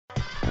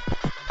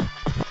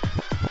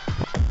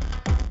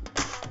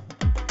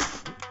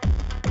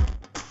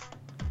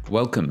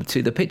Welcome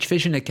to the Pitch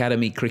Vision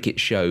Academy Cricket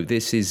Show.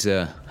 This is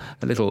a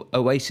little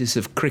oasis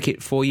of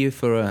cricket for you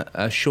for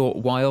a short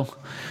while,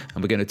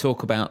 and we're going to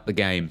talk about the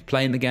game,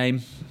 playing the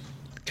game,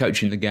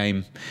 coaching the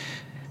game,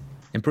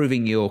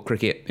 improving your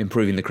cricket,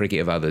 improving the cricket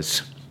of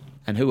others.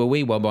 And who are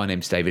we? Well, my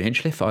name's David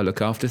Hinchliffe. I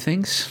look after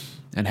things,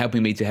 and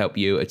helping me to help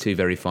you are two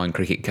very fine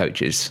cricket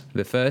coaches.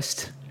 The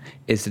first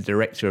is the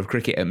Director of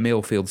Cricket at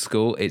Millfield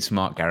School. It's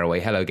Mark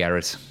Garraway. Hello,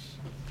 Garras.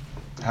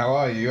 How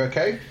are you?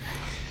 Okay?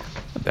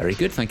 Very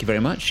good, thank you very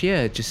much.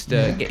 Yeah, just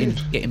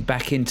getting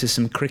back into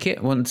some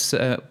cricket once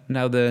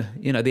now the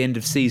end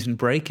of season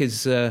break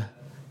is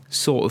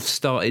sort of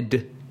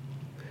started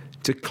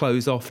to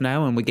close off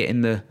now, and we're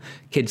getting the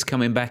kids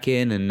coming back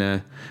in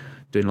and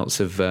doing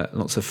lots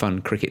of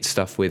fun cricket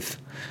stuff with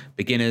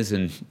beginners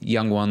and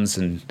young ones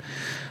and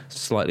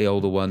slightly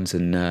older ones,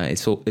 and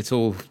it's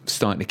all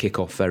starting to kick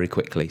off very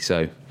quickly.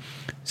 So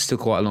still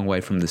quite a long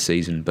way from the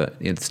season, but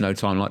it's no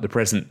time like the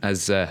present,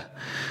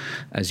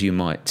 as you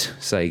might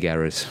say,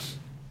 Garras.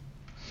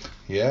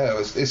 Yeah,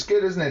 it's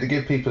good, isn't it, to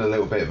give people a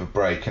little bit of a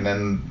break, and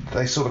then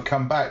they sort of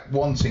come back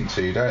wanting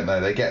to, don't they?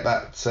 They get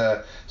that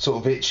sort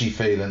of itchy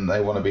feeling they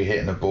want to be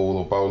hitting a ball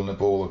or bowling a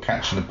ball or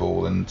catching a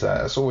ball, and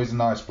it's always a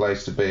nice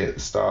place to be at the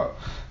start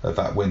of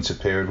that winter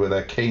period where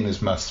they're keen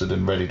as mustard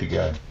and ready to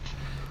go.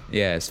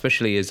 Yeah,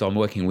 especially as I'm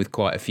working with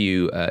quite a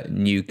few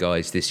new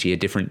guys this year,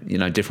 different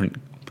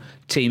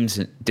teams,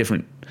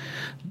 different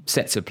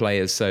sets of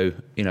players. So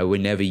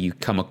whenever you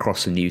come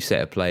across a new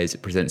set of players,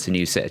 it presents a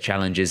new set of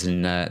challenges,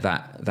 and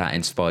that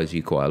inspires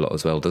you quite a lot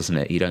as well, doesn't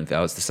it? You don't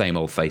think, it's the same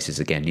old faces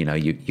again.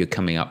 You're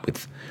coming up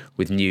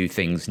with new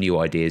things, new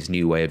ideas,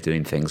 new way of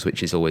doing things,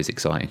 which is always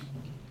exciting.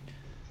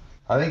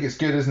 I think it's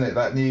good, isn't it,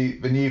 that the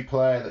new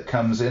player that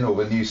comes in,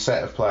 or the new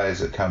set of players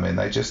that come in,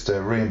 they just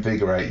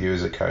reinvigorate you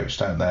as a coach,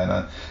 don't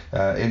they?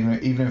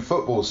 And even in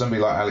football,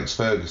 somebody like Alex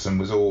Ferguson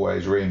was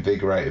always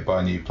reinvigorated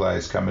by new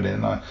players coming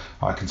in, and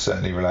I can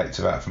certainly relate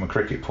to that from a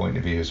cricket point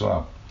of view as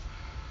well.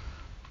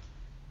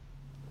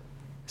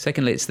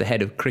 Secondly, it's the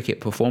head of cricket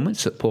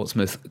performance at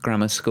Portsmouth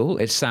Grammar School.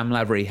 It's Sam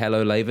Lavery.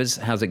 Hello, Lavers.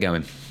 How's it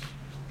going?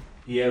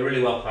 Yeah,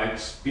 really well,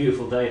 thanks.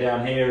 Beautiful day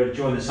down here,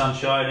 enjoying the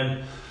sunshine,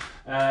 and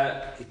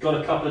got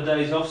a couple of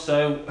days off,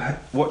 so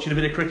watching a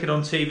bit of cricket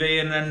on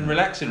TV and then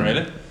relaxing,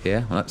 really.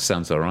 Yeah, well, that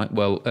sounds all right.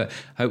 Well,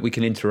 hope we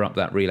can interrupt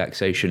that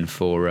relaxation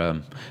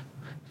for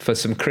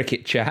some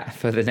cricket chat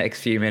for the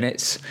next few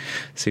minutes.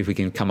 See if we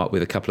can come up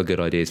with a couple of good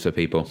ideas for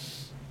people.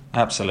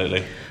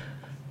 Absolutely.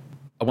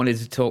 I wanted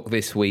to talk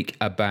this week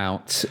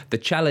about the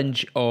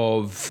challenge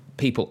of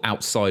people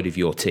outside of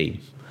your team.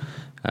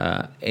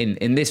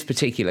 In this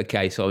particular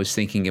case, I was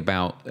thinking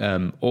about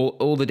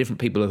all the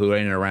different people who are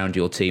in and around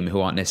your team who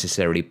aren't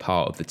necessarily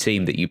part of the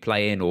team that you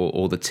play in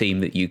or the team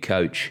that you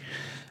coach,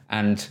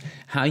 and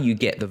how you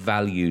get the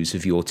values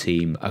of your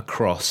team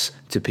across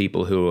to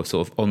people who are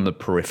sort of on the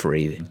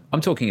periphery.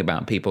 I'm talking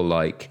about people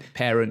like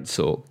parents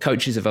or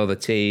coaches of other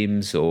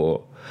teams,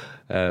 or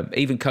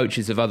even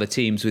coaches of other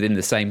teams within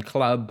the same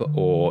club,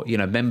 or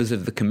members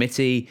of the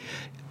committee.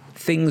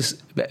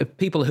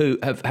 People who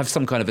have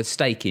some kind of a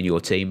stake in your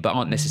team but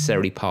aren't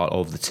necessarily part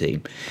of the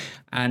team.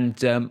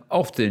 And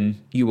often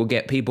you will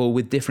get people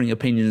with differing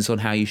opinions on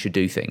how you should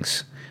do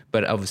things.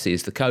 But obviously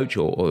as the coach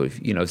or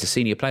as a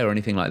senior player or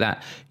anything like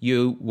that,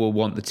 you will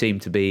want the team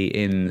to be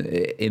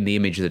in the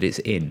image that it's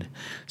in.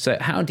 So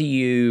how do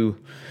you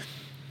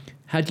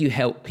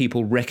help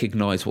people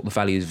recognise what the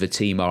values of a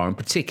team are, and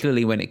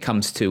particularly when it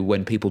comes to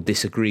when people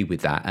disagree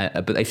with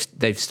that, but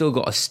they've still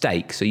got a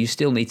stake, so you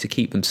still need to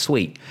keep them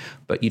sweet,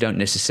 but you don't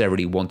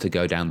necessarily want to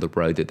go down the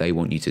road that they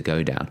want you to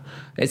go down.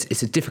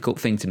 It's a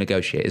difficult thing to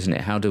negotiate, isn't it?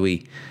 How do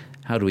we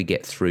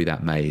get through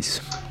that maze?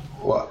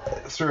 Well,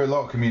 through a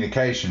lot of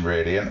communication,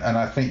 really, and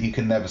I think you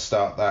can never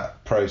start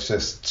that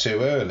process too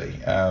early.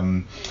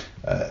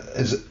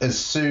 As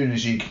soon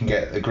as you can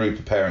get a group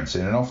of parents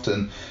in, and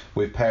often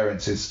with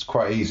parents it's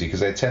quite easy because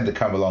they tend to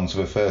come along to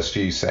the first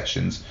few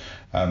sessions,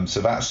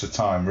 so that's the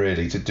time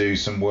really to do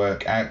some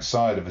work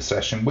outside of a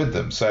session with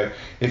them. So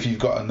if you've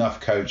got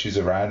enough coaches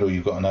around, or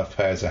you've got enough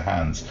pairs of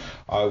hands,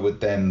 I would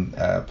then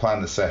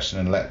plan the session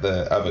and let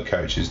the other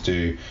coaches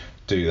do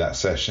that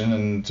session,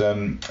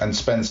 and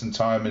spend some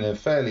time in a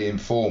fairly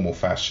informal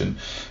fashion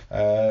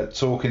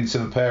talking to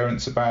the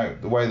parents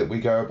about the way that we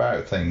go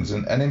about things,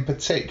 and in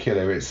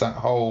particular it's that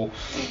whole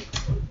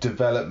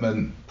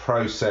development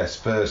process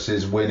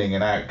versus winning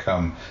an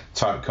outcome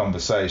type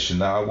conversation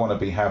that I want to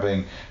be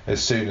having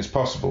as soon as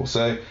possible.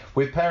 So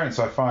with parents,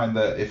 I find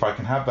that if I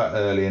can have that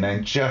early and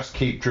then just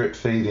keep drip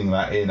feeding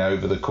that in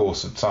over the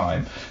course of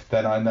time,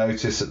 then I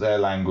notice that their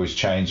language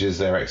changes,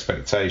 their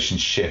expectations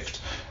shift,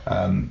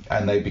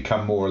 and they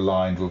become more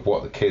aligned with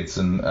what the kids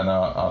and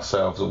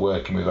ourselves are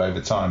working with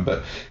over time.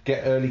 But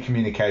get early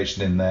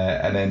communication in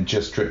there, and then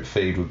just drip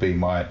feed would be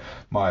my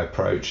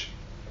approach.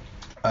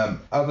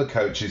 Other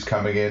coaches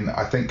coming in,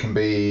 I think, can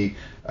be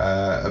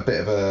a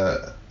bit of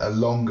a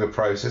longer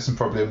process and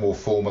probably a more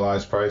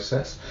formalised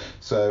process.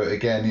 So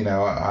again,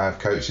 I have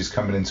coaches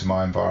coming into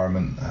my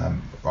environment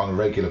on a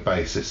regular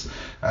basis,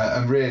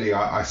 and really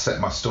I set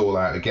my stall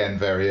out again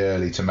very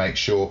early to make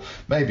sure,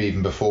 maybe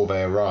even before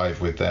they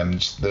arrive with them,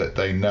 that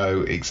they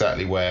know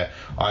exactly where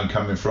I'm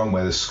coming from,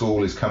 where the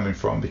school is coming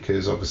from,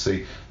 because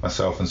obviously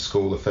myself and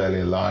school are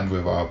fairly aligned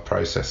with our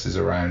processes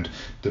around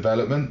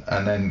development,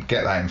 and then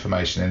get that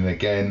information in, and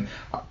again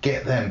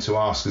get them to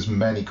ask as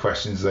many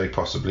questions as they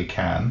possibly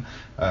can,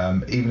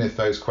 even if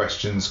those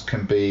questions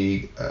can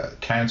be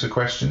counter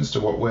questions to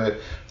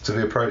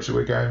the approach that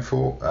we're going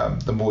for.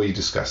 The more you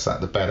discuss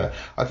that, the better.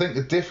 I think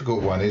the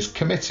difficult one is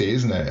committee,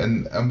 isn't it?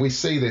 And we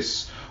see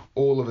this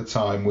all of the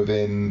time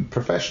within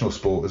professional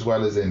sport as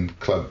well as in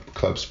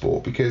club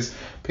sport, because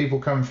people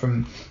come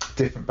from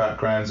different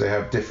backgrounds, they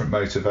have different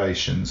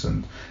motivations,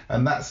 and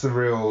that's the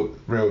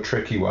real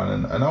tricky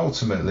one. And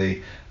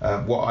ultimately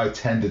what I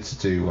tended to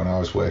do when I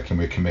was working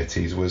with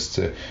committees was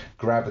to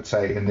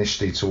gravitate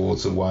initially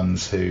towards the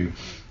ones who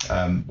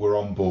were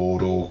on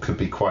board or could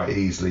be quite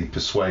easily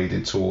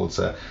persuaded towards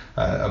a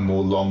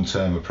more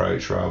long-term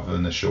approach rather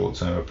than a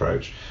short-term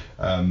approach,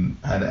 and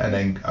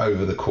then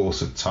over the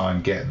course of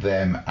time get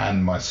them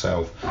and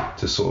myself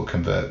to sort of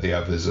convert the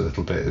others a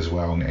little bit as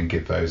well, and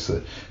give those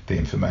the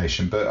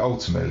information. But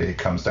ultimately it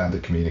comes down to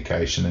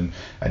communication,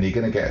 and you're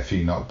going to get a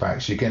few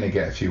knockbacks, you're going to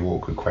get a few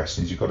awkward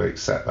questions. You've got to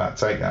accept that,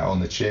 take that on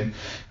the chin,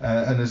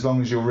 and as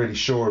long as you're really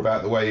sure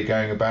about the way you're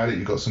going about it,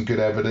 you've got some good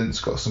evidence,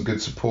 got some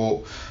good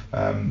support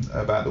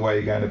about the way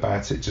you're going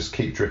about it, just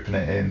keep dripping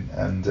it in,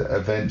 and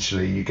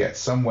eventually you get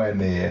somewhere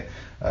near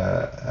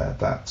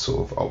that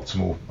sort of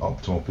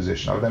optimal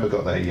position. I've never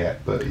got there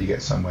yet, but you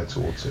get somewhere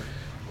towards it.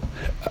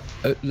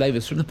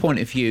 Lavis, from the point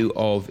of view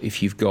of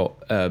if you've got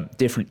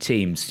different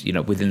teams,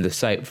 within the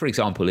same, for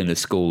example, in a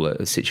school,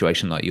 a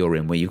situation like you're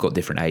in, where you've got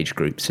different age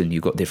groups and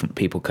you've got different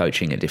people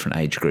coaching at different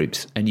age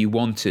groups, and you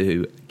want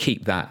to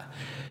keep that,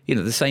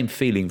 the same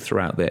feeling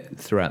throughout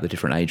the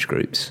different age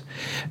groups.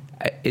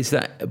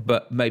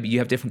 But maybe you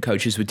have different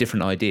coaches with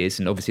different ideas,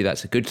 and obviously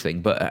that's a good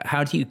thing. But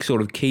how do you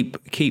sort of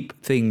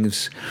keep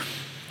things?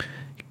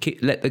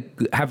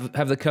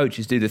 Have the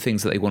coaches do the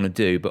things that they want to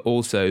do, but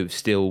also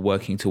still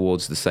working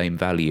towards the same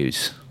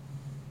values?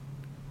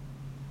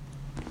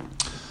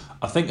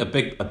 I think a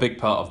big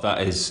part of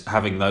that is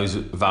having those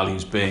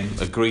values being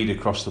agreed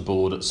across the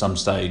board at some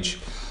stage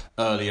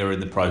earlier in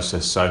the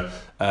process. So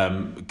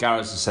Gara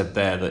has said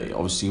there that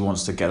obviously he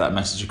wants to get that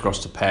message across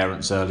to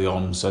parents early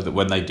on, so that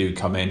when they do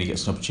come in, he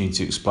gets an opportunity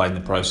to explain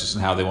the process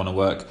and how they want to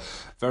work.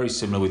 Very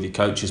similar with your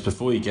coaches.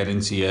 Before you get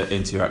into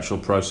your actual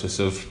process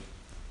of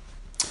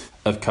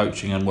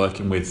coaching and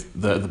working with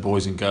the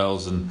boys and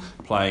girls and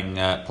playing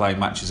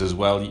matches as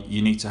well,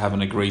 you need to have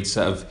an agreed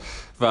set of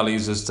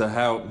values as to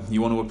how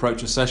you want to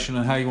approach a session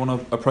and how you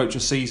want to approach a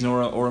season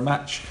or a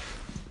match.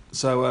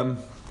 So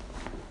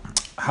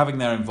having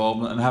their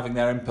involvement and having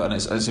their input, and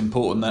it's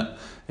important that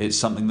it's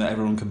something that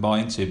everyone can buy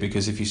into,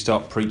 because if you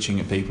start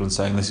preaching at people and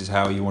saying this is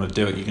how you want to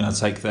do it, you're going to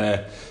take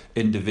their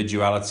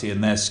individuality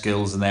and their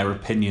skills and their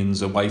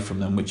opinions away from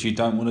them, which you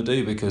don't want to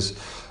do, because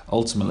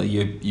ultimately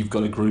you've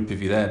got a group of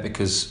you there,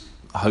 because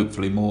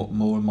hopefully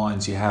more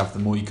minds you have, the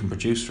more you can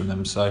produce from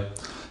them. So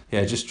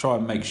yeah, just try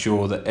and make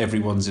sure that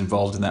everyone's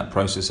involved in that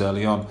process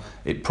early on.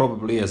 It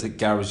probably is that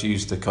Gara's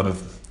used the kind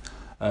of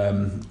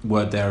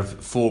word there of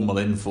formal,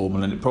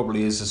 informal, and it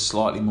probably is a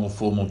slightly more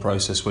formal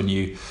process when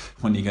you're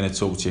going to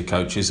talk to your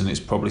coaches, and it's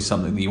probably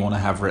something that you want to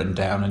have written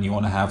down, and you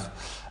want to have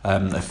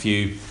a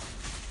few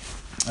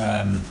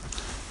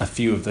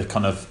of the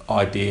kind of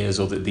ideas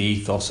or the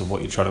ethos of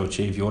what you're trying to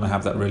achieve. You want to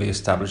have that really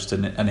established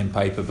and in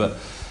paper, but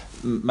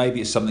maybe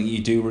it's something you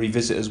do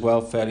revisit as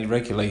well fairly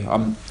regularly.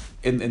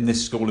 In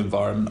this school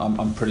environment,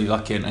 I'm pretty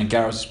lucky, and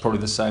Gareth is probably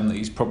the same, that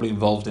he's probably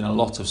involved in a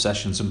lot of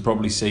sessions and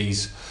probably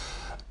sees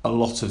a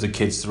lot of the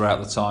kids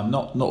throughout the time.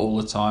 Not all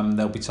the time.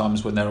 There'll be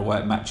times when they're away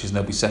at matches and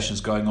there'll be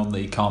sessions going on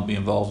that you can't be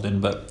involved in,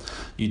 but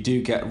you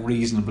do get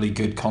reasonably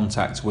good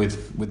contact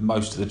with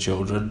most of the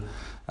children.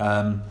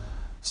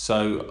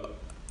 So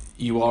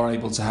you are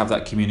able to have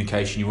that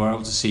communication. You are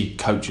able to see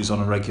coaches on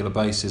a regular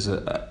basis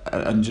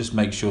and just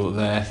make sure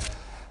that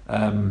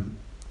they're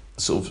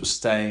sort of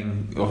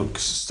staying or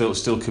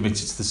still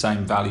committed to the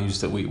same values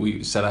that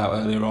we set out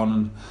earlier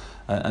on,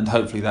 and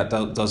hopefully that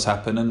does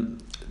happen.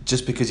 And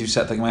just because you've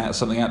set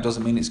something out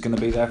doesn't mean it's going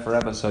to be there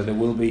forever. So there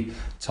will be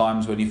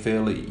times when you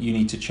feel that you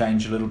need to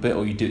change a little bit,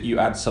 or you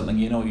add something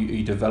in, or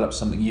you develop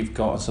something you've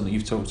got or something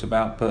you've talked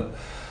about. But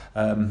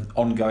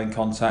ongoing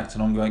contact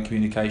and ongoing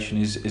communication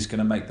is going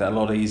to make that a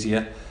lot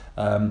easier.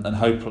 And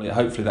hopefully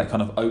that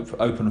kind of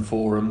open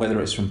forum, whether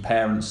it's from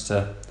parents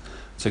to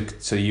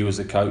you as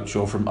a coach,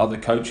 or from other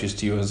coaches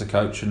to you as a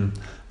coach, and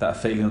that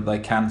feeling that they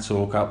can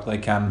talk up, they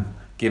can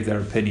give their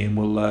opinion,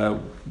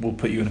 will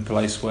put you in a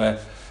place where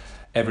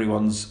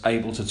everyone's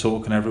able to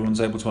talk and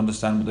everyone's able to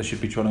understand what they should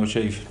be trying to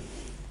achieve.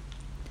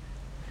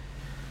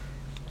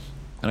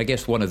 And I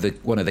guess one of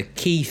the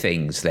key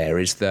things there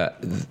is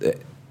that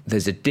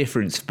there's a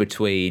difference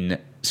between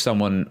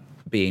someone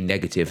being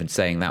negative and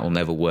saying that will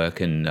never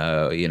work and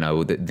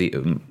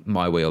the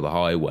my way or the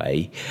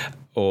highway,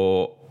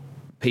 or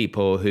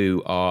people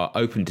who are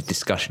open to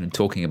discussion and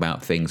talking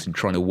about things and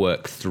trying to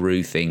work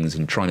through things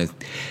and trying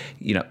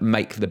to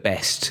make the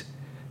best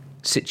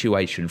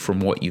situation from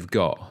what you've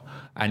got.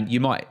 And you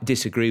might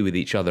disagree with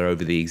each other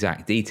over the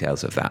exact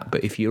details of that,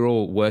 but if you're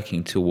all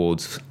working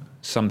towards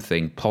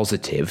something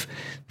positive,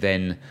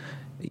 then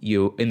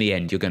in the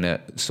end, you're going to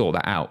sort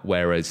that out.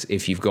 Whereas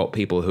if you've got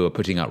people who are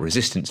putting up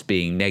resistance,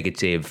 being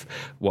negative,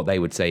 what they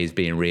would say is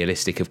being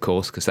realistic, of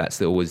course, because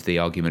that's always the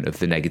argument of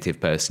the negative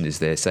person, is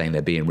they're saying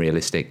they're being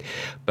realistic.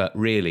 But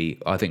really,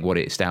 I think what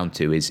it's down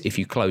to is if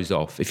you close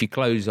off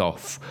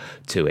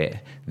to it,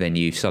 then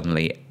you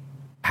suddenly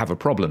have a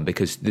problem,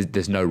 because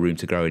there's no room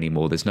to grow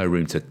anymore. There's no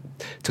room to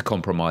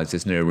compromise.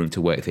 There's no room to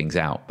work things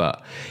out.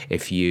 But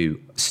if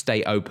you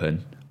stay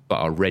open but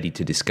are ready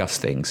to discuss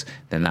things,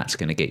 then that's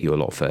going to get you a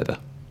lot further.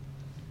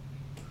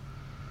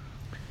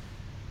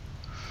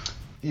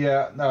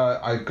 Yeah, no,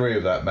 I agree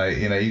with that, mate.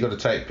 You got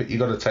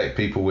to take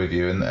people with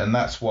you, and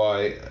that's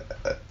why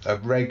a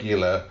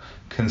regular,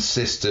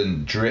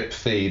 consistent drip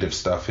feed of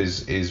stuff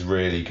is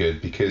really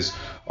good, because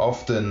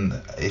often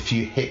if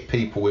you hit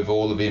people with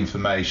all of the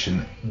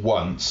information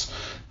once,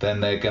 then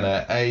they're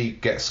gonna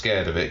get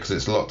scared of it, because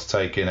it's a lot to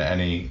take in at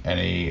any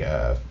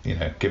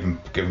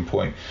given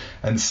point.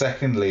 And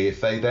secondly,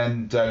 if they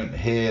then don't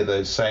hear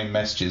those same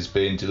messages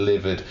being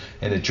delivered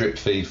in a drip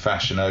feed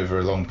fashion over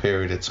a long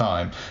period of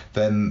time,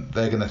 then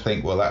they're going to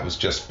think, well, that was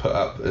just put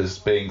up as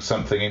being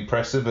something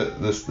impressive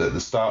at the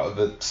start of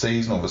the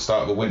season or the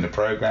start of the winter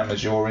program,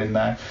 as you're in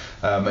now,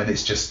 and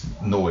it's just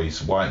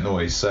noise, white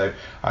noise. So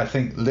I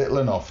think little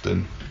and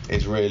often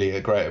is really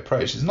a great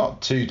approach. It's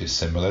not too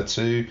dissimilar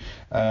to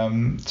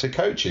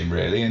coaching,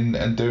 really,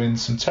 and doing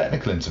some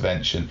technical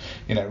intervention.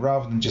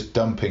 Rather than just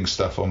dumping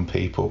stuff on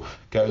people,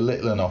 go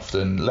little and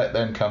often, let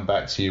them come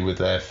back to you with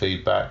their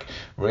feedback,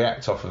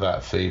 react off of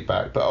that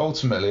feedback. But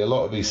ultimately, a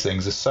lot of these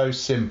things are so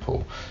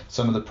simple.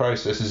 Some of the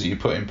processes that you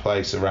put in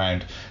place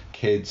around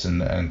kids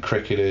and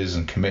cricketers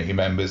and committee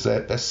members,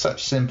 they're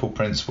such simple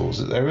principles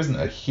that there isn't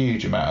a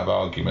huge amount of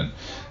argument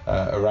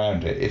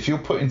around it. If you're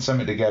putting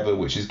something together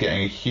which is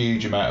getting a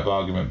huge amount of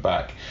argument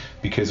back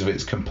because of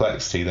its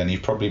complexity, then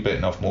you've probably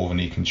bitten off more than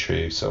you can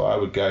chew. So I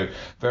would go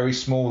very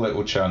small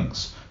little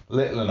chunks,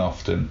 little and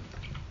often,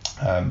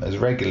 as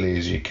regularly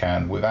as you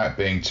can, without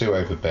being too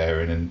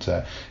overbearing,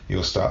 and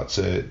you'll start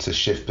to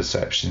shift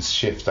perceptions,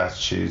 shift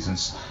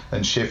attitudes,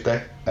 and shift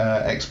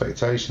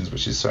expectations,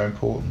 which is so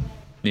important.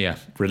 Yeah,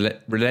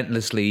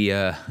 relentlessly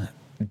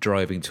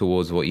driving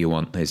towards what you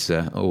want is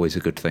always a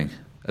good thing.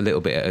 A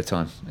little bit at a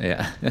time.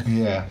 Yeah.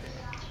 Yeah.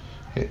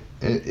 It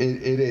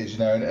is,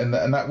 and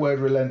that word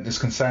relentless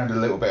can sound a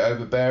little bit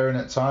overbearing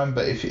at time,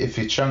 but if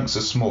your chunks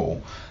are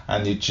small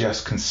and you're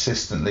just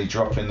consistently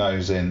dropping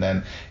those in,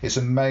 then it's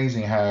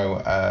amazing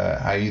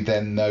how you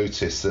then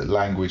notice that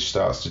language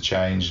starts to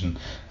change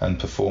and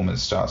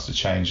performance starts to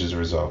change as a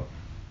result.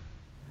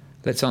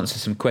 Let's answer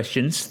some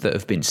questions that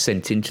have been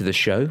sent into the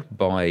show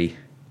by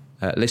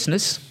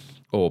listeners,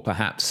 or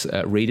perhaps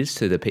readers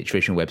to the Pitch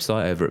Vision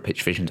website over at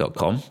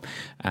pitchvision.com.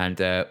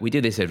 And we do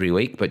this every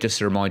week, but just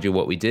to remind you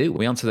what we do,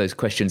 we answer those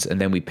questions and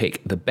then we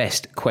pick the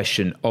best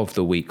question of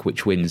the week,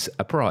 which wins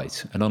a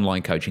prize, an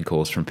online coaching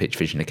course from Pitch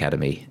Vision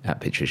Academy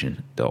at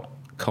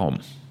pitchvision.com.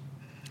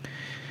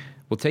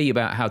 We'll tell you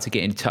about how to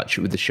get in touch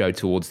with the show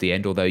towards the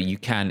end, although you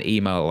can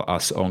email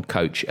us on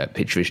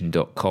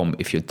coach@pitchvision.com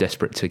if you're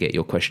desperate to get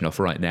your question off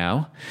right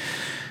now.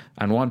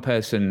 And one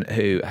person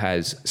who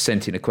has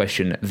sent in a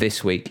question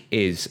this week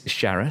is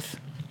Sharath.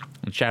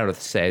 And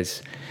Sharath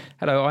says,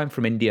 "Hello, I'm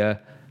from India.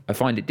 I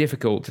find it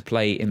difficult to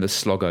play in the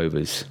slog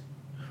overs.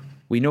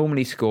 We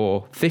normally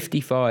score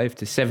 55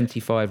 to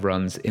 75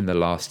 runs in the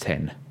last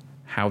 10.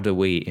 How do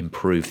we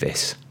improve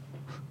this?"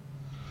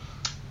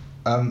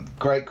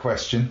 Great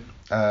question.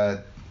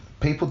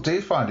 People do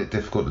find it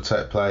difficult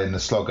to play in the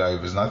slog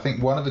overs, and I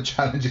think one of the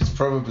challenges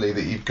probably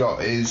that you've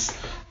got is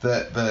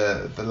that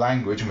the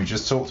language, and we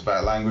just talked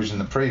about language in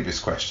the previous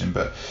question,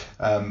 but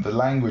the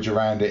language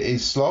around it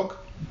is slog,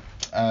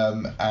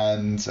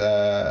 and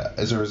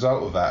as a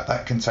result of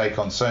that can take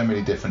on so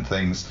many different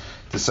things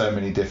to so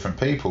many different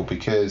people,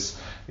 because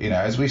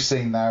as we've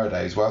seen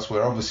nowadays, whilst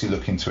we're obviously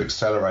looking to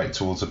accelerate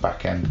towards the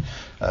back end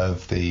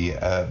of the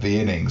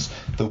innings,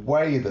 the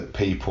way that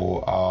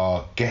people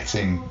are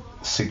getting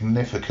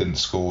significant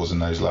scores in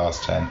those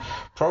last 10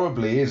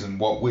 probably isn't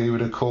what we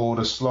would have called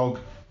a slog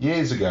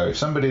years ago. If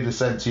somebody had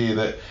said to you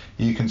that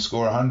you can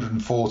score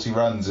 140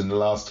 runs in the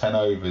last 10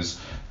 overs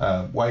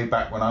way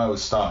back when I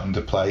was starting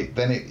to play,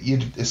 then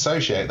you'd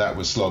associate that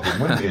with slogging,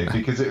 wouldn't you?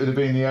 Because it would have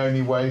been the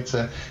only way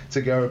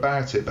to go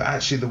about it. But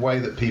actually the way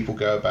that people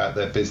go about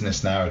their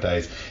business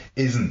nowadays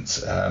isn't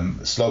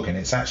slogging.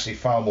 It's actually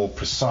far more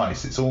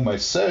precise. It's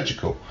almost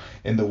surgical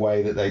in the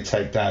way that they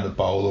take down a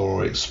bowler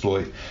or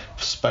exploit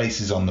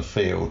spaces on the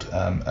field,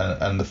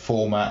 and the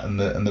format and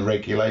the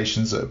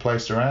regulations that are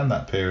placed around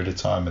that period of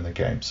time in the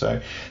game.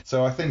 So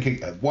I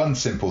think one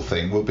simple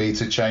thing will be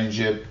to change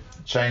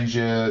change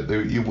your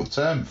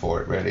term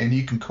for it, really. And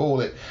you can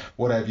call it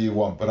whatever you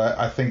want, but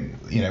I think,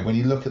 when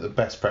you look at the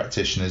best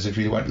practitioners, if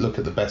you won't look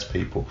at the best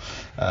people,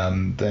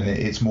 then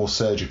it's more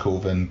surgical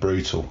than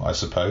brutal, I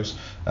suppose.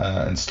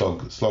 And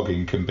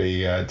slogging can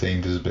be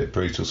deemed as a bit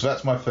brutal. So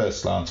that's my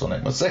first slant on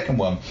it. My second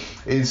one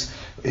is,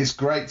 it's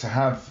great to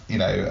have,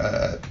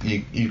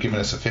 you've given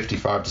us a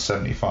 55 to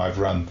 75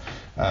 run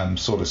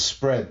sort of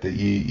spread that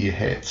you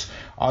hit.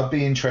 I'd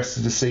be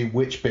interested to see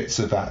which bits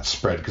of that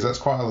spread, because that's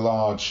quite a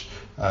large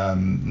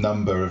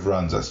number of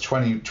runs. That's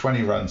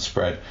 20 run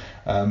spread.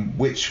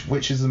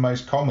 Which is the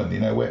most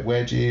common?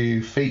 Where do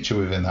you feature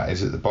within that?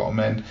 Is it the bottom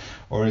end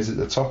or is it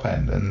the top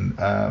end?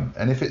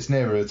 And if it's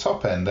nearer the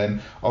top end,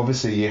 then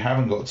obviously you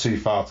haven't got too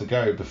far to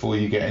go before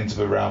you get into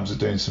the realms of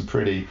doing some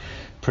pretty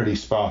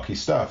sparky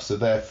stuff. So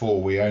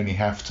therefore we only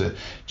have to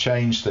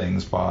change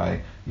things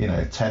by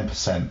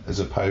 10% as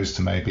opposed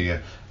to maybe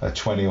a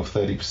 20 or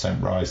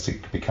 30% rise to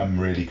become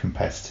really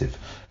competitive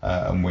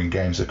and win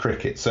games of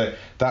cricket. So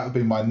that would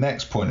be my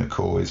next point of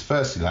call, is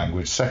firstly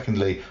language,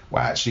 secondly,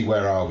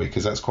 where are we?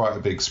 Because that's quite a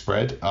big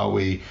spread. Are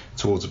we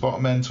towards the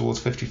bottom end, towards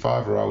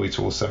 55, or are we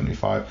towards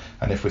 75?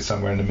 And if we're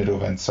somewhere in the middle,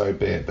 then so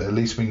be it, but at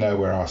least we know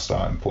where our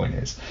starting point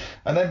is.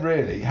 And then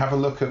really have a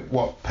look at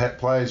what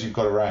players you've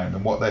got around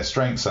and what their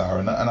strengths are.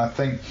 And I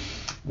think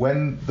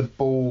when the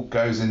ball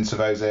goes into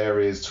those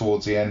areas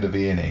towards the end of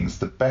the innings,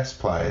 the best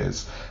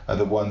players are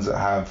the ones that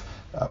have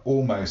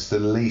almost the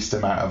least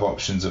amount of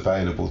options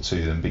available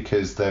to them,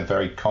 because they're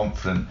very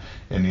confident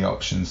in the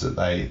options that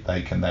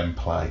they can then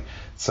play.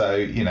 So,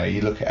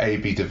 you look at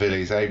AB de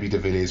Villiers. AB de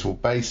Villiers will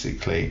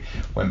basically,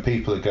 when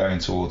people are going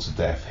towards the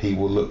death, he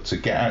will look to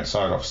get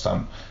outside off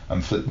stump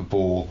and flip the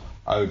ball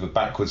over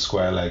backwards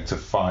square leg to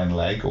fine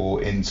leg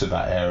or into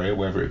that area,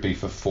 whether it be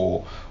for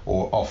 4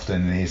 or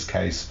often in his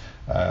case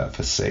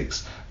for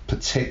 6,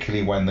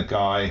 particularly when the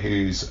guy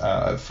who's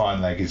at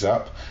fine leg is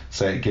up,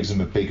 so it gives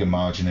him a bigger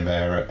margin of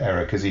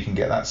error because he can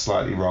get that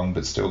slightly wrong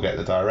but still get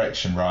the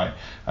direction right,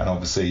 and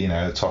obviously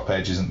the top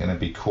edge isn't going to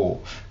be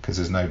caught because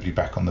there's nobody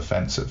back on the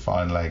fence at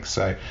fine leg.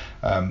 So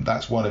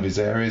that's one of his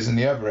areas, and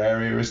the other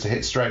area is to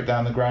hit straight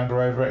down the ground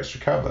or over extra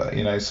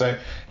cover. So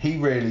he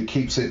really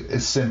keeps it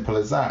as simple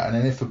as that, and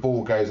then if the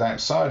ball goes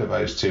outside of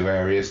those two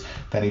areas,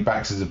 then he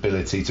backs his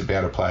ability to be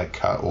able to play a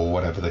cut or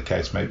whatever the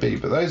case may be.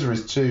 But those are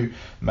his two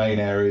main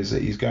areas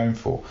that he's going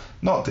for.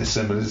 Not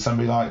dissimilar to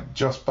somebody like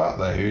Joss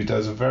Butler, who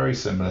does a very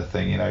similar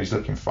thing. He's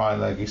looking fine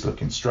leg, he's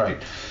looking straight.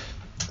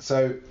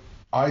 So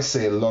I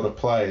see a lot of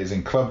players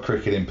in club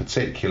cricket in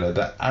particular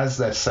that as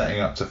they're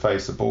setting up to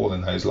face the ball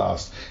in those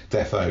last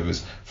death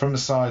overs, from the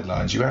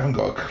sidelines you haven't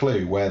got a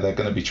clue where they're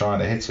going to be trying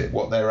to hit it,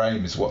 what their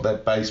aim is, what their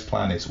base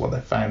plan is, what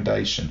their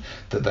foundation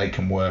that they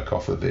can work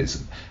off of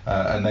is,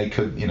 and they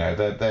could,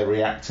 they're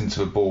reacting to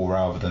the ball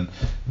rather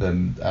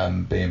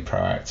than being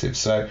proactive.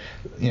 So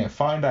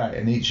find out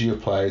in each of your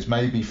players,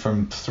 maybe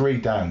from 3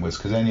 downwards,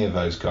 because any of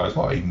those guys,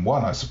 well, even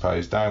 1 I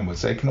suppose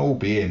downwards, they can all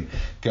be in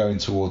going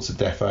towards the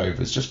death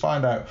overs. Just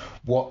find out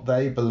what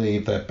they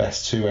believe their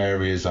best 2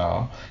 areas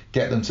are,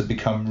 get them to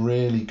become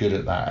really good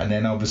at that, and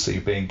then obviously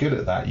being good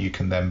at that you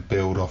can then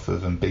build off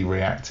of and be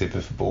reactive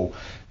if the ball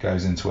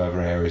goes into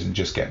other areas and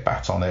just get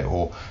bat on it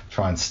or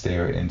try and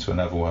steer it into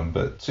another one.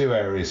 But 2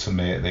 areas for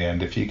me at the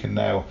end, if you can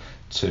nail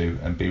 2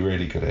 and be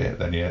really good at it,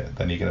 then you're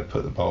going to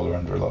put the bowler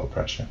under a lot of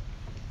pressure.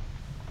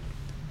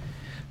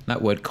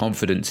 That word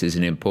confidence is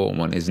an important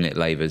one, isn't it,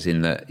 Lavers,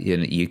 in that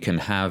you can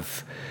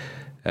have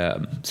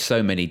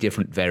so many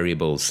different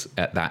variables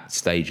at that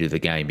stage of the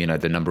game.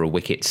 The number of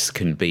wickets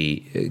can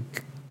be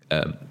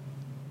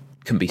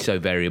so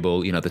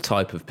variable. The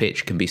type of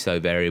pitch can be so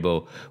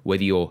variable.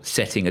 Whether you're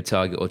setting a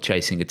target or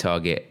chasing a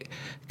target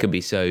can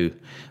be so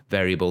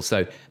variable.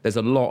 So there's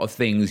a lot of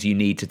things you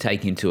need to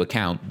take into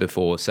account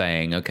before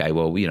saying, okay,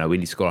 well, we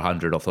need to score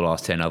 100 off the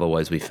last 10,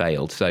 otherwise we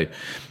failed. So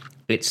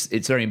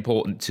it's very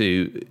important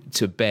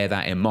to bear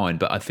that in mind.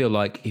 But I feel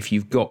like if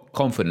you've got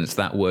confidence,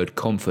 that word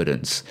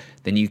confidence,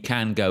 then you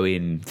can go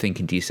in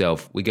thinking to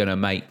yourself, we're going to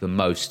make the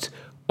most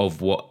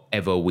of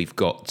whatever we've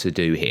got to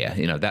do here.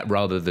 That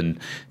rather than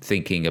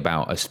thinking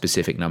about a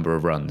specific number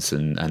of runs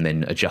and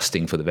then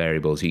adjusting for the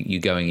variables,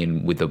 you're going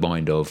in with the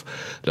mind of,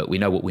 look, we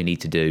know what we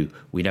need to do,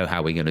 we know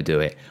how we're going to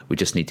do it, we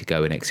just need to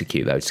go and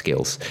execute those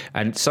skills.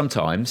 And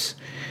sometimes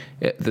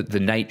the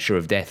nature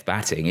of death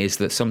batting is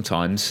that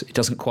sometimes it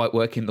doesn't quite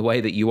work in the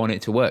way that you want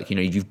it to work.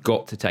 You've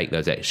got to take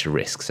those extra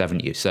risks,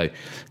 haven't you? So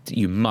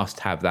you must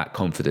have that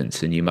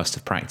confidence, and you must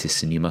have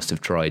practiced, and you must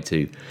have tried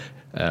to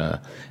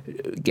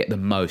get the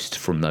most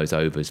from those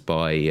overs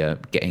by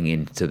getting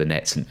into the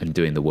nets and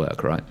doing the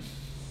work, right?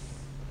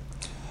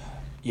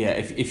 Yeah,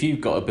 if you've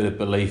got a bit of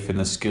belief in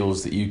the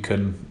skills that you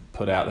can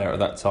put out there at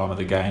that time of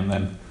the game,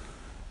 then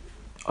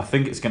I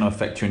think it's going to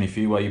affect you in a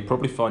few ways. You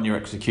probably find your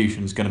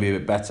execution is going to be a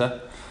bit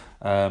better.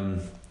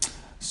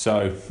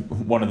 So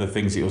one of the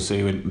things that you'll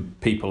see when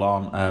people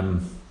aren't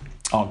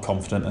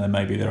confident and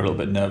maybe they're a little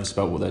bit nervous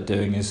about what they're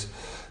doing is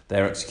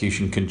their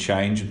execution can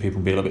change, and people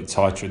can be a little bit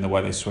tighter in the way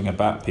they swing a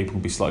bat. People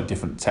can be slightly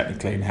different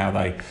technically in how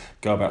they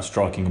go about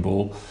striking a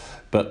ball.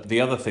 But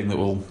the other thing that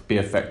will be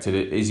affected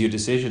is your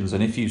decisions.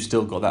 And if you've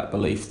still got that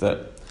belief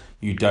that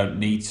you don't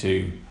need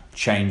to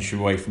change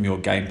away from your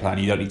game plan,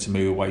 you don't need to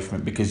move away from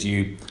it because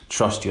you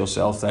trust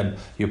yourself, then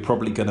you're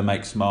probably going to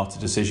make smarter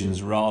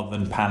decisions rather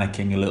than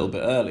panicking a little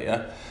bit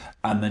earlier,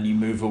 and then you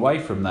move away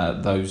from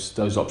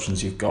those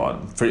options you've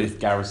got. If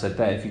Gara said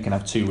there, if you can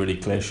have two really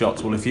clear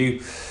shots, well, if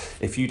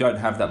you don't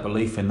have that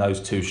belief in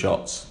those two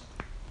shots,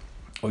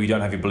 or you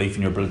don't have your belief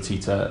in your ability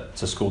to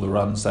score the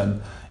runs,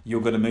 then you're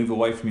going to move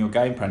away from your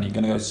game plan. You're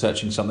going to go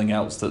searching something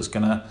else that's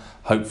going to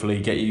hopefully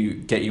get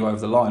you over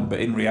the line. But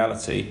in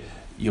reality,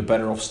 you're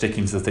better off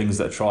sticking to the things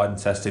that are tried and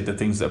tested, the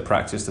things that are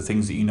practiced, the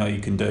things that you know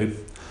you can do.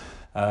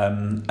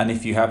 And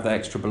if you have that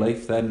extra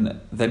belief, then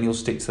you'll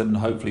stick to them, and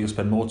hopefully you'll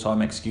spend more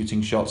time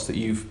executing shots that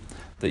you've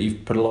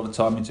put a lot of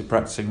time into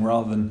practicing,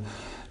 rather than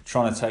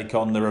trying to take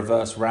on the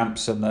reverse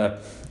ramps and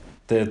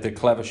the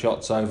clever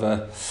shots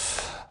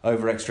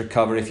over extra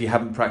cover if you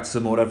haven't practiced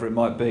them or whatever it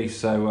might be.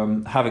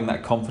 So having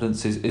that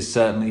confidence is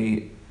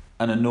certainly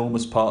an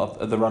enormous part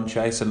of the run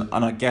chase, and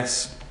I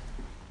guess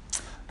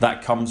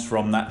that comes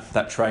from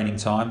that training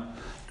time,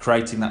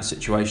 creating that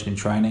situation in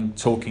training,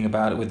 talking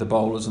about it with the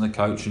bowlers and the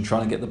coach, and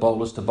trying to get the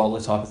bowlers to bowl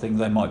the type of thing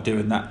they might do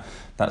in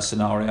that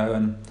scenario,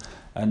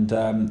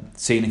 and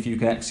seeing if you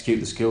can execute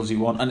the skills you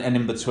want. And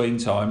in between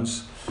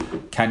times,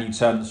 can you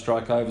turn the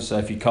strike over? So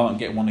if you can't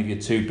get one of your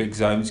two big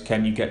zones,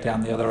 can you get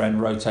down the other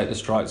end, rotate the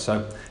strike?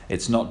 So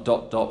it's not ...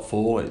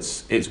 4,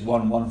 it's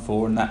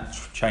 1-1-4, and that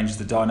changes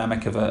the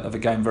dynamic of a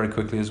game very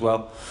quickly as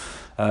well.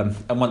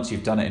 And once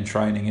you've done it in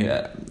training,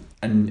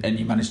 and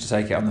you manage to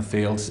take it on the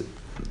field,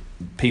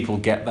 people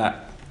get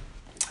that.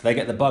 They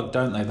get the bug,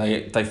 don't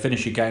they? They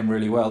finish a game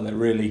really well.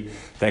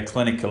 They're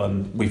clinical,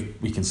 and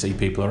we can see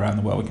people around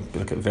the world. We can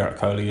look at Virat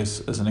Kohli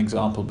as an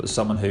example, but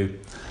someone who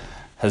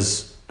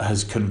has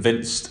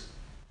convinced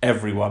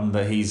everyone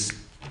that he's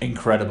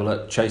incredible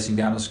at chasing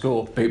down a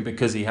score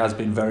because he has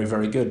been very,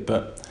 very good.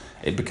 But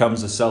it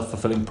becomes a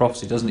self-fulfilling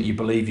prophecy, doesn't it? You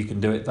believe you can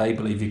do it. They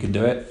believe you can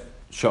do it.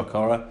 Shock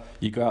horror.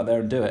 You go out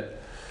there and do it.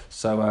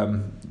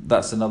 So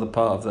that's another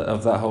part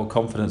of that whole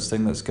confidence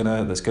thing that's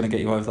gonna get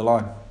you over the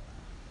line.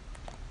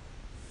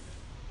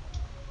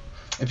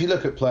 If you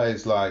look at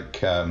players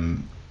like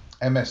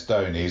MS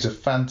Dhoni, he's a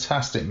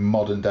fantastic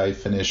modern day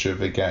finisher of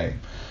the game.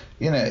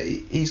 You know,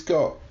 he's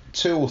got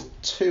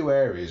two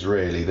areas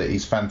really that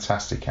he's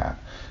fantastic at.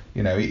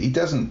 You know, he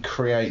doesn't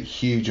create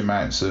huge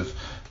amounts of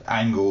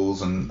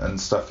angles and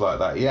stuff like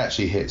that. He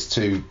actually hits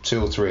two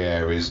or three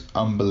areas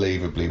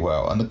unbelievably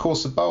well, and of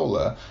course the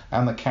bowler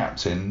and the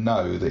captain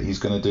know that he's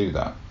going to do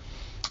that,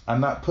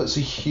 and that puts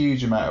a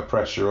huge amount of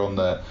pressure on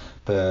the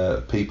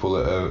people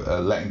that are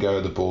letting go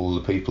of the ball,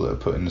 the people that are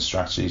putting the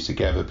strategies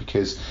together,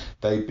 because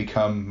they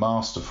become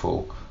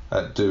masterful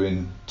at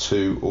doing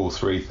two or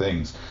three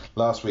things.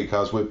 Last week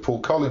I was with Paul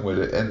Collingwood,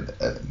 and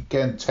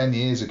again 10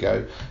 years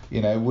ago, you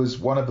know, was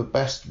one of the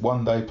best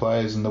one-day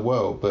players in the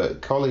world,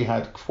 but Collie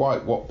had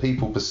quite what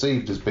people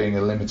perceived as being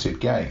a limited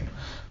game.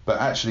 But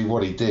actually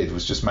what he did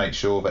was just make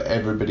sure that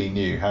everybody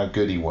knew how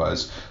good he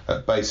was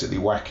at basically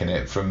whacking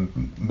it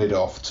from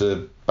mid-off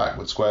to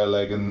backward square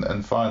leg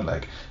and fine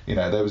leg. You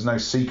know, there was no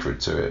secret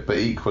to it. But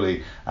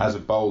equally, as a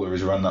bowler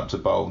is run up to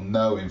bowl,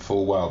 knowing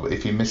full well, but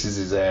if he misses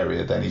his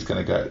area, then he's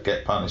going to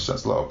get punished.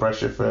 That's a lot of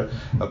pressure for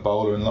a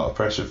bowler and a lot of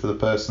pressure for the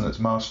person that's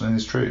marshalling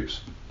his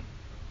troops.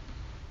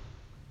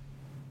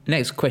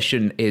 Next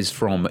question is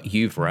from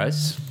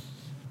Yuvraj.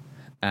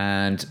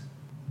 And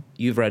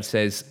Yuvraj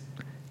says,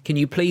 can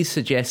you please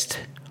suggest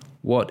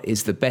what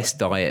is the best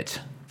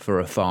diet for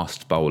a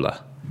fast bowler?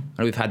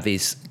 And we've had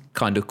these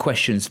kind of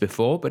questions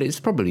before, but it's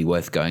probably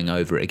worth going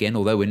over it again,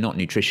 although we're not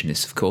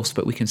nutritionists, of course,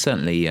 but we can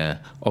certainly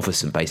offer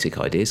some basic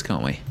ideas,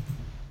 can't we?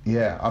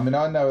 Yeah, I mean,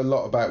 I know a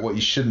lot about what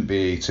you shouldn't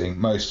be eating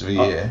most of the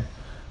year.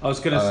 I was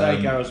going to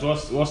say, Gareth,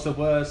 what's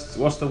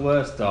the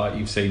worst diet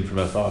you've seen from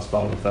a fast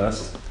bowler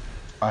first?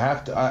 I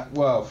have to,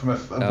 from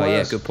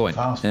a good point.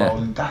 Fast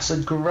bowling, that's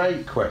a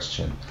great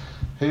question.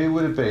 Who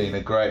would have been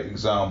a great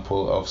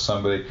example of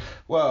somebody?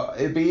 Well,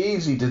 it'd be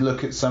easy to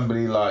look at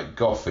somebody like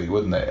Goffey,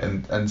 wouldn't it,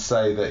 and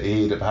say that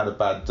he'd have had a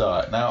bad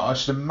diet. Now, I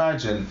should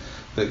imagine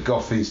that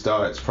Goffey's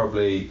diet's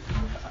probably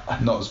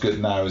not as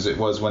good now as it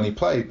was when he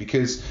played,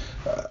 because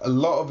a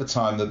lot of the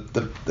time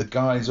the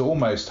guys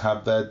almost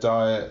have their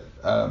diet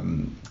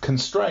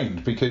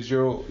constrained, because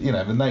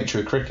the nature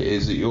of cricket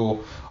is that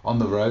you're on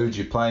the road,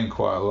 you're playing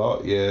quite a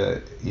lot,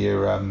 you're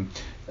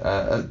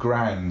at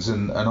grounds,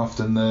 and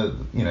often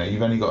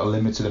you've only got a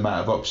limited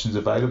amount of options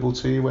available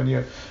to you when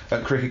you're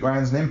at cricket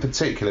grounds. And in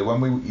particular,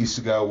 when we used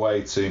to go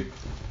away to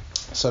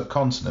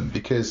subcontinent,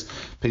 because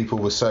people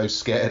were so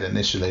scared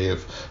initially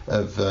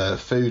of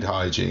food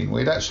hygiene,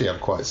 we'd actually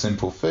have quite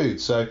simple food.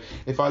 So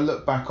if I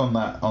look back on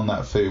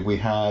that food, we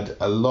had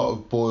a lot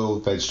of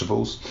boiled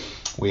vegetables,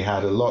 we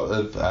had a lot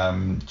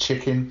of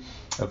chicken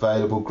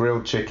available,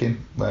 grilled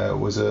chicken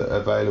was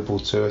available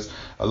to us,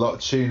 a lot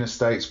of tuna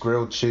steaks,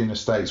 grilled tuna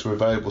steaks were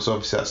available, so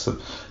obviously that's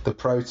the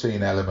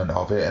protein element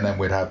of it. And then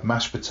we'd have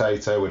mashed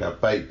potato, we'd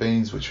have baked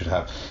beans, which would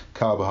have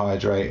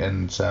carbohydrate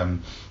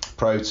and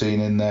protein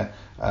in there.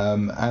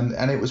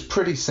 and it was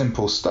pretty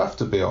simple stuff,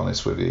 to be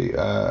honest with you,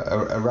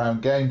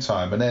 around game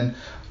time. And then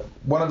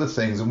one of the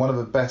things, and one of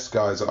the best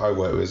guys that I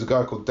work with is a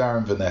guy called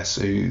Darren Vaness,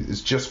 who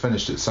has just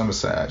finished at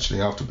Somerset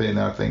actually, after being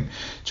there I think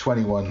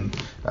 21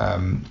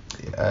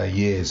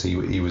 years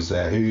he was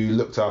there, who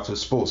looked after the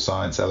sports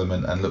science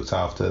element and looked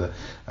after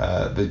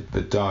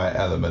the diet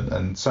element.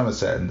 And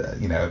Somerset,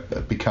 you know,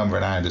 become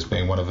renowned as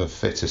being one of the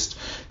fittest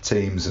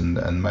teams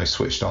and most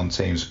switched on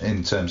teams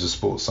in terms of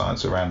sports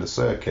science around the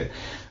circuit.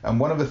 And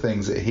one of the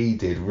things that he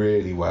did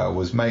really well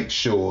was make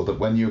sure that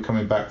when you were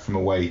coming back from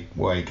away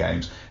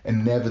games,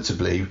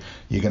 inevitably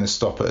you're going to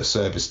stop at a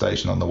service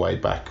station on the way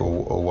back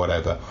or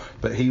whatever,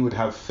 but he would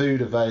have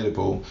food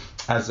available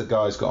as the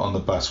guys got on the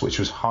bus, which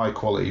was high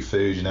quality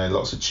food, you know,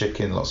 lots of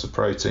chicken, lots of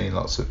protein,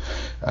 lots of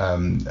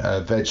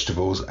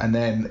vegetables. And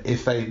then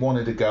if they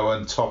wanted to go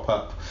and top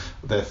up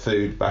their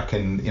food back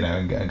in, you know,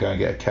 and go and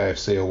get a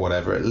KFC or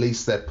whatever, at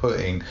least they're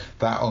putting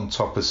that on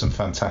top of some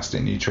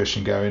fantastic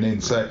nutrition going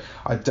in. So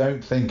I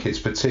don't think it's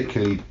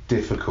particularly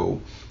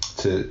difficult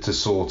to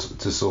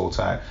sort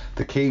out.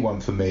 The key one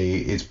for me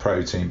is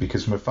protein,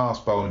 because from a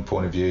fast bowling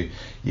point of view,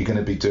 you're going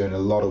to be doing a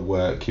lot of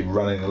work, you're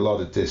running a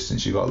lot of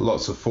distance, you've got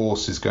lots of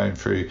forces going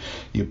through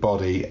your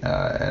body,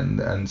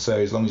 and so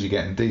as long as you're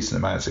getting decent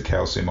amounts of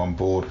calcium on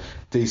board,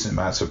 decent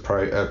amounts of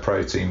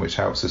protein, which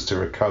helps us to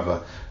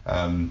recover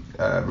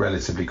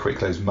relatively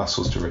quickly, those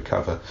muscles to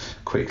recover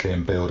quickly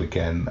and build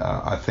again,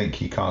 I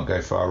think you can't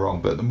go far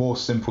wrong. But the more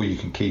simple you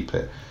can keep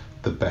it,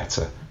 the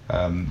better.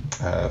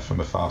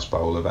 From a fast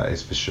bowler, that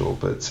is for sure.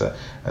 But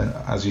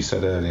as you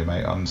said earlier,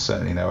 mate, I'm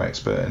certainly no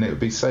expert, and it would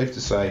be safe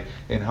to say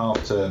in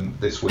half term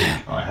this week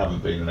I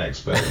haven't been an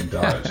expert in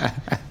diet.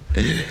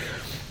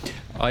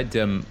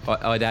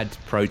 I'd add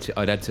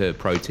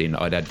protein.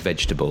 I'd add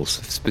vegetables,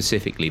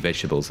 specifically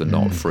vegetables, and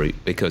not fruit,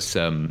 because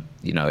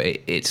you know,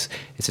 it's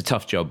a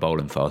tough job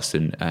bowling fast,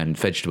 and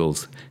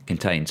vegetables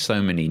contain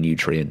so many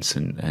nutrients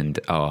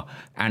and are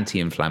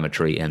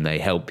anti-inflammatory, and they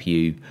help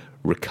you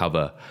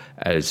recover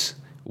as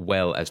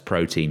well as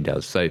protein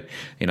does. So,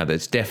 you know,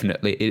 there's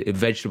definitely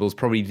vegetables,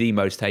 probably the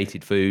most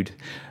hated food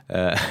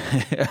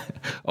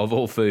of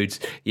all foods,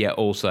 yet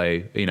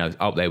also, you know,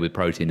 up there with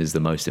protein is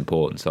the most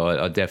important. So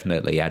I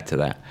definitely add to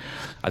that.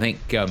 I think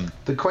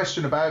the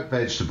question about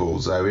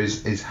vegetables though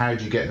is how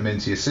do you get them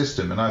into your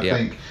system? And I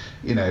think,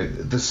 you know,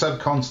 the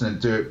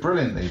subcontinent do it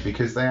brilliantly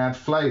because they add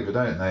flavour,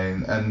 don't they?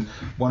 And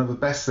one of the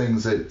best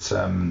things that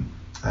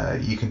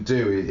you can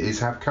do is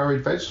have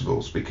curried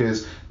vegetables,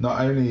 because not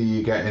only are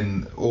you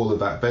getting all of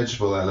that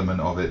vegetable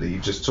element of it that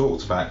you've just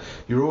talked about,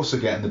 you're also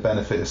getting the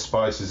benefit of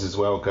spices as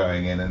well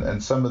going in,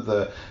 and some of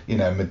the, you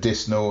know,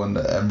 medicinal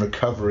and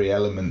recovery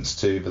elements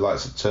to the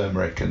likes of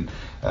turmeric and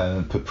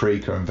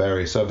paprika and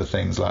various other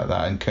things like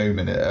that, and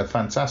cumin are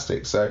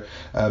fantastic. So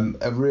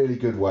a really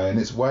good way, and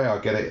it's a way I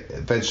get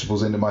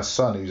vegetables into my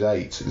son who's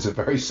 8. It's a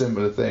very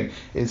similar thing,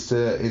 is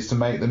to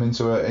make them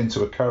into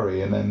a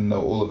curry, and then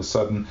all of a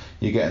sudden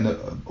you're getting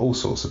all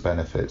sorts of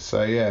benefits.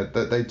 So yeah,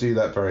 they do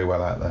that very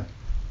well out there.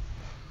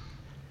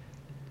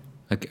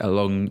 A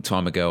long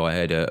time ago, I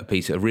heard a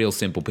real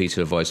simple piece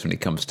of advice when it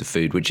comes to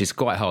food, which is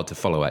quite hard to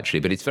follow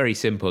actually, but it's very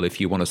simple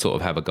if you want to sort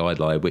of have a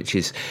guideline, which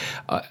is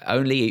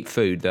only eat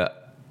food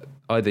that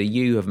either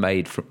you have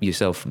made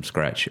yourself from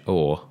scratch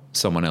or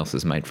someone else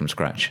has made from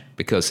scratch,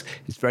 because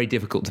it's very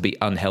difficult to be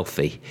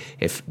unhealthy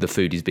if the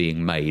food is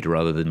being made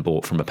rather than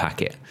bought from a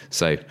packet.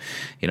 So,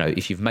 you know,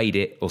 if you've made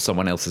it or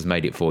someone else has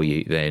made it for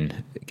you,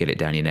 then get it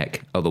down your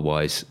neck.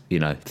 Otherwise, you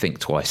know, think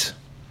twice.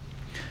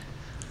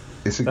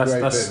 It's a great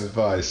bit of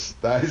advice.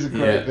 That is a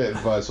great bit of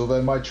advice.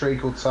 Although my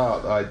treacle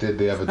tart that I did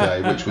the other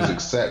day, which was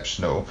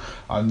exceptional,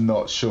 I'm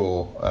not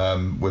sure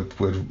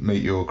would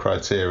meet your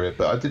criteria,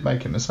 but I did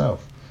make it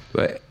myself.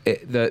 But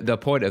the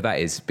point of that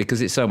is,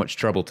 because it's so much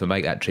trouble to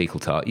make that treacle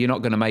tart, you're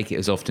not going to make it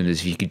as often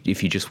as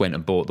if you just went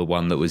and bought the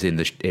one that was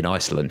in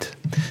Iceland.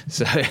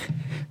 So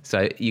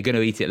you're going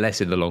to eat it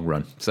less in the long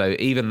run. So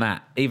even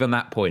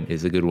that point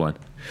is a good one.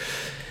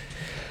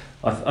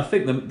 I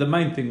think the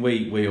main thing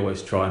we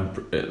always try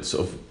and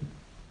sort of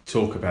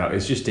talk about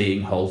is just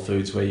eating whole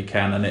foods where you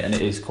can, and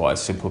it is quite a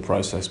simple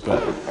process.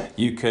 But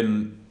you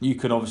can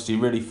obviously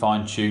really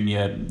fine tune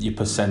your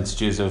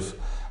percentages of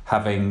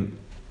having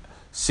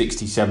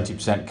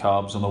 60-70%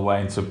 carbs on the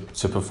way into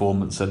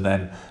performance, and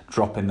then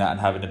dropping that and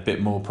having a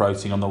bit more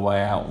protein on the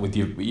way out with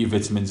your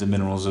vitamins and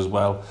minerals as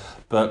well.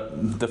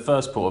 But the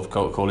first port of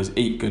call is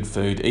eat good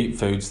food, eat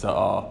foods that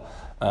are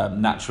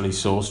naturally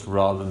sourced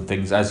rather than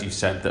things, as you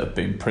said, that have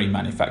been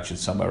pre-manufactured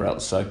somewhere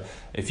else. So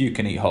if you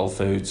can eat whole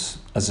foods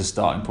as a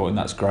starting point,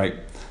 that's great.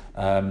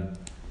 I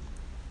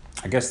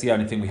guess the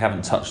only thing we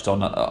haven't touched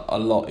on a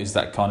lot is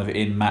that kind of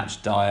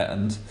in-match diet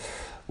and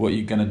what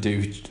you're going to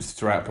do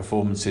throughout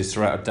performances,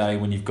 throughout a day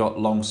when you've got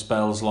long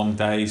spells, long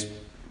days,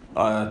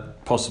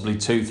 possibly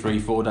 2, 3,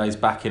 4 days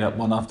backing up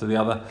one after the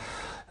other,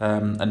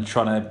 and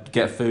trying to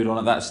get food on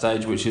at that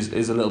stage, which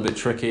is a little bit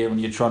trickier when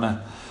you're trying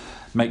to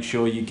make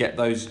sure you get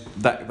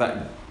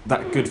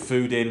that good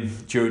food in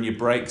during your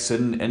breaks,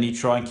 and you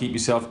try and keep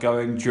yourself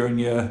going during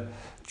your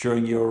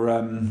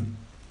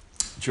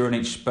during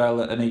each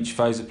spell and each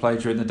phase of play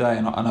during the day,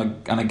 and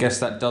I guess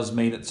that does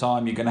mean at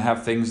time you're going to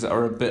have things that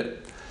are a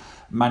bit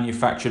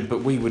manufactured,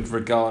 but we would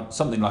regard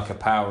something like a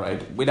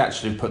Powerade, we'd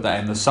actually put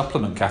that in the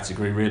supplement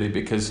category really,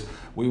 because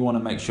we want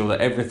to make sure that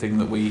everything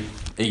that we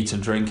eat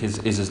and drink is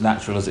as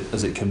natural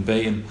as it can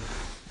be,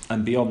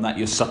 and beyond that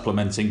you're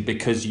supplementing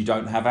because you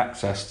don't have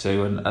access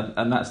to,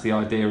 and that's the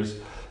idea. Is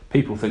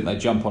people think they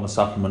jump on a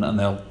supplement and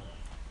they'll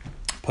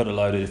put a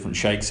load of different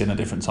shakes in at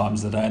different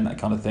times of the day and that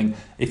kind of thing.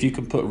 If you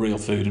can put real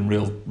food and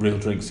real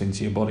drinks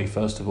into your body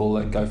first of all,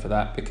 then go for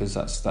that, because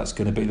that's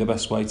going to be the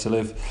best way to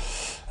live.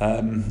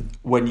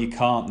 When you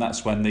can't,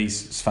 that's when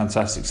these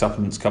fantastic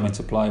supplements come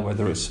into play,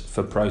 whether it's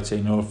for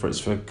protein or if it's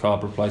for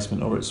carb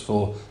replacement or it's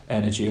for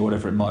energy or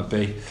whatever it might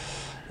be.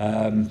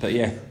 But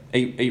yeah,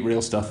 eat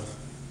real stuff.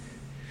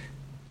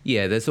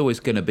 Yeah, there's always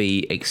going to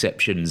be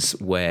exceptions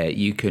where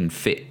you can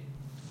fit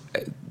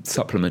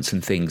supplements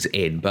and things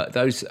in, but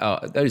those are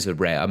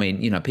rare. I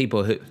mean,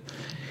 people who,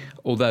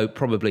 although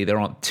probably there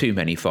aren't too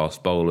many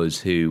fast bowlers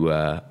who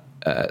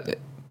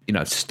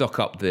stock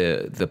up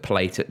the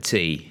plate at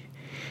tea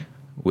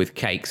with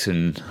cakes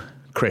and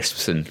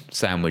crisps and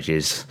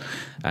sandwiches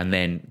and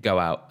then go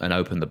out and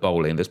open the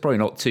bowling. There's probably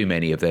not too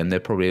many of them. They're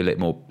probably a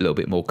little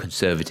bit more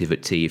conservative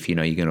at tea if you're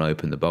going to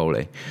open the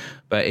bowling.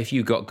 But if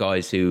you've got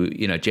guys who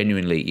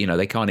genuinely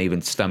they can't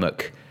even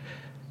stomach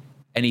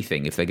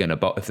anything if they're going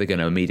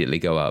to immediately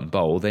go out and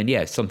bowl, then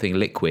yeah, something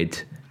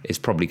liquid is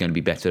probably going to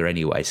be better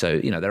anyway. So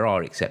there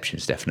are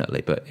exceptions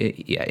definitely, but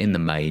in the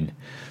main,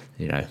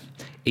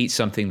 eat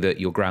something that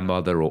your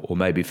grandmother or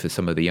maybe for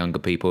some of the younger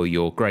people,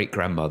 your great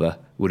grandmother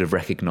would have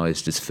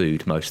recognised as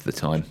food most of the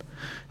time,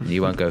 and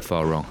you won't go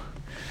far wrong.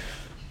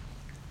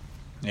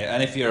 Yeah,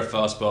 and if you're a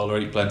fast bowler,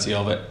 eat plenty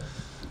of it.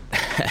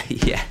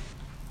 Yeah.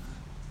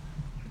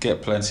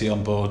 Get plenty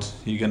on board.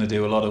 You're going to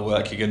do a lot of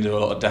work, you're going to do a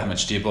lot of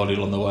damage to your body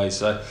along the way,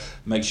 so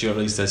make sure at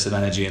least there's some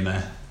energy in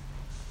there.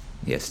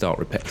 Yeah, start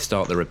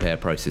the repair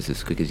process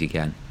as quick as you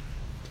can.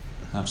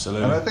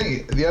 Absolutely. And I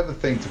think the other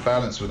thing to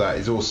balance with that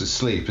is also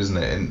sleep, isn't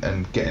it?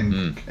 And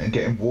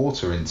getting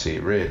water into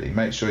it, really.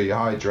 Make sure you're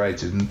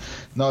hydrated. And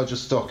Nigel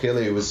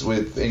Stockill, who was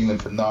with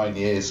England for 9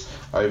 years,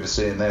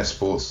 overseeing their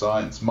sports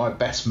science, my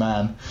best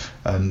man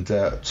and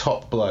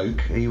top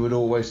bloke, he would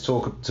always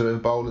talk to the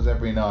bowlers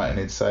every night and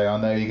he'd say,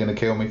 I know you're going to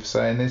kill me for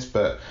saying this,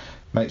 but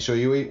make sure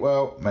you eat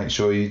well, make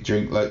sure you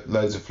drink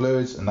loads of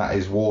fluids, and that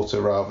is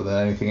water rather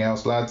than anything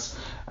else, lads.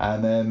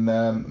 And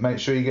then make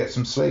sure you get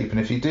some sleep. And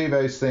if you do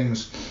those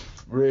things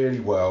really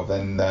well,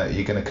 then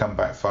you're going to come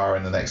back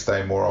firing the next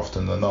day more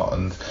often than not.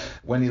 And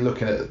when you're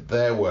looking at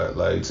their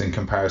workloads in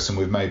comparison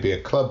with maybe a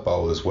club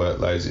bowler's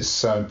workloads, it's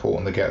so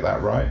important to get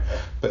that right.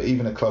 But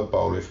even a club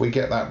bowler, if we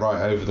get that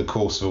right over the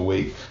course of a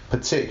week,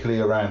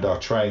 particularly around our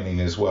training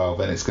as well,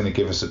 then it's going to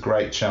give us a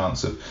great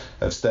chance of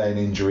staying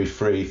injury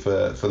free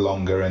for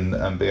longer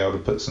and be able to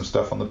put some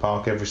stuff on the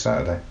park every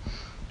Saturday.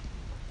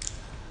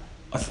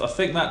 I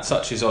think that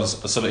touches on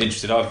sort of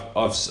interesting.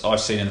 I've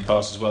seen in the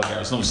past as well,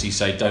 Gareth. And obviously you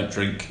say don't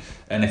drink,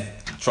 and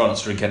try not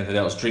to drink anything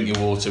else. Drink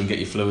your water and get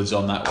your fluids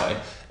on that way.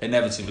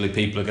 Inevitably,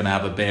 people are going to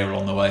have a beer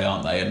along the way,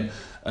 aren't they?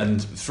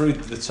 And through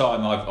the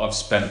time I've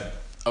spent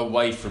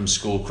away from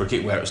school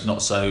cricket, where it's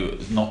not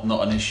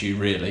an issue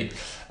really,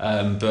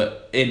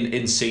 but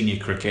in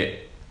senior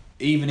cricket,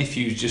 even if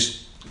you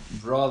just,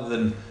 rather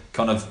than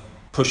kind of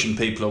pushing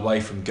people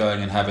away from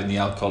going and having the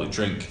alcoholic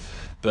drink,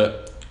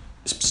 but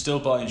still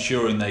by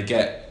ensuring they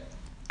get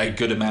a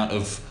good amount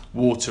of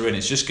water in,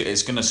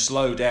 it's going to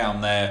slow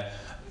down their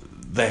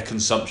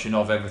consumption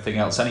of everything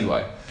else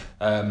anyway.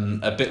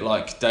 A bit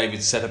like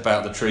David said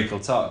about the Treacle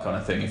Tart kind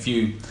of thing. If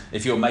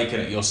you're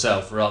making it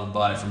yourself rather than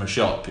buying it from a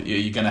shop,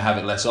 you're going to have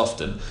it less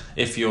often.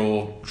 If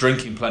you're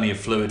drinking plenty of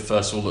fluid,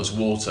 first of all, that's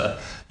water,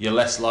 you're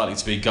less likely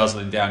to be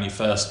guzzling down your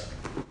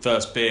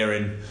first beer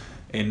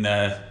in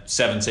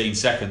 17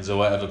 seconds or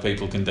whatever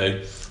people can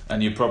do.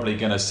 And you're probably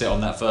going to sit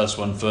on that first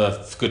one for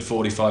a good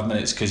 45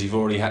 minutes because you've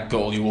already got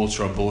all your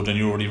water on board and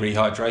you're already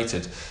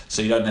rehydrated.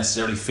 So you don't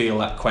necessarily feel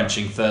that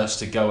quenching thirst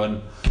to go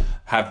and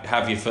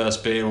have your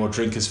first beer or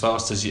drink as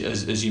fast as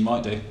you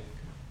might do.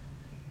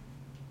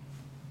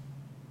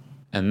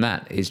 And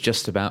that is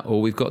just about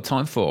all we've got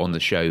time for on the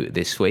show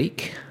this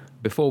week.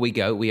 Before we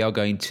go, we are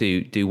going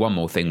to do one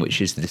more thing, which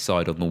is to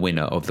decide on the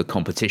winner of the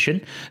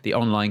competition. The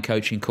online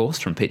coaching course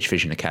from Pitch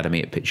Vision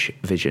Academy at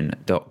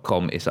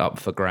pitchvision.com is up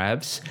for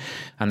grabs.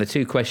 And the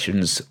two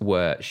questions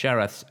were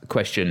Sharath's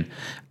question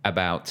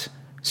about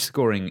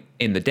scoring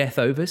in the death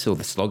overs, or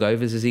the slog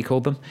overs as he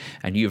called them,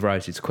 and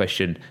Yuvraz's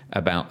question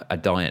about a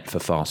diet for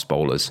fast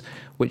bowlers.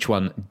 Which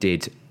one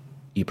did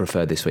you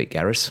prefer this week,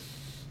 Gareth?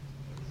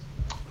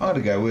 I'm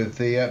going to go with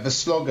the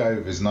slog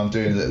overs, and I'm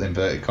doing little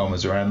inverted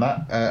commas around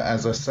that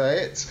as I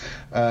say it.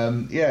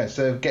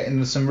 So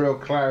getting some real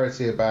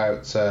clarity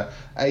about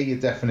your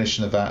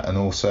definition of that, and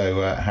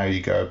also how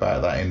you go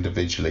about that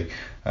individually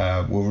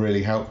will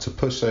really help to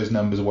push those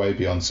numbers way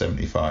beyond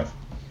 75.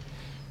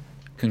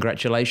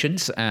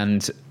 Congratulations.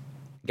 And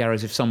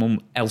Gareth, if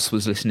someone else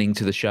was listening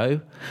to the show,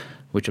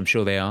 which I'm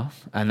sure they are,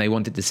 and they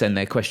wanted to send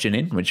their question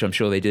in, which I'm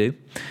sure they do,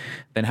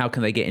 then how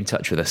can they get in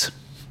touch with us?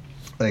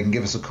 they can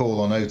give us a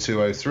call on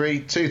 0203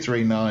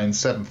 239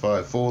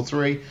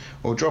 7543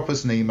 or drop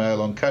us an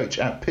email on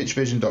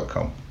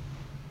coach@pitchvision.com.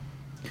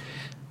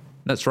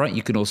 That's right.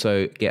 You can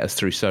also get us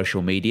through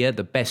social media.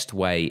 The best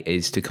way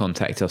is to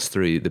contact us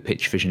through the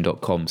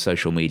pitchvision.com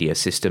social media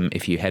system.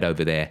 If you head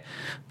over there,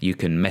 you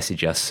can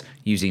message us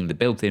using the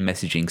built-in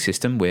messaging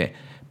system. We're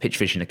Pitch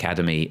Vision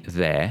Academy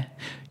there.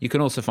 You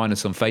can also find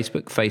us on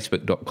Facebook,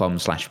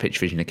 facebook.com/Pitch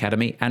Vision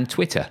Academy, and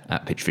Twitter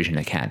 @Pitch Vision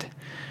Acad.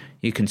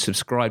 You can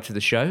subscribe to the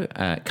show.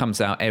 It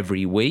comes out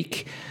every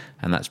week,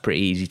 and that's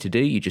pretty easy to do.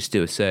 You just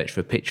do a search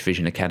for Pitch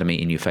Vision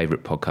Academy in your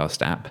favourite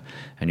podcast app,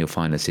 and you'll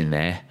find us in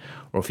there.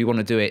 Or if you want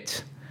to do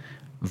it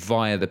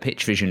via the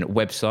Pitch Vision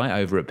website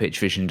over at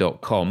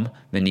pitchvision.com,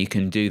 then you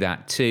can do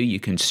that too. You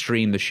can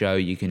stream the show,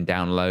 you can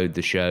download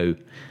the show,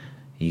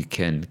 you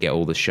can get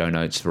all the show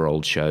notes for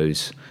old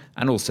shows,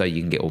 and also you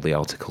can get all the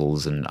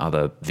articles and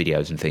other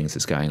videos and things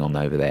that's going on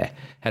over there.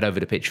 Head over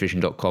to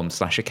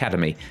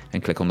pitchvision.com/academy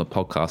and click on the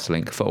podcast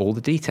link for all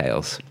the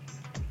details.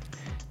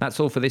 That's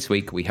all for this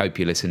week. We hope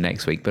you listen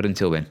next week, but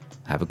until then,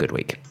 have a good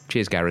week.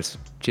 Cheers, Garras.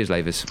 Cheers,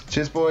 Lavers.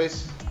 Cheers,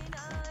 boys.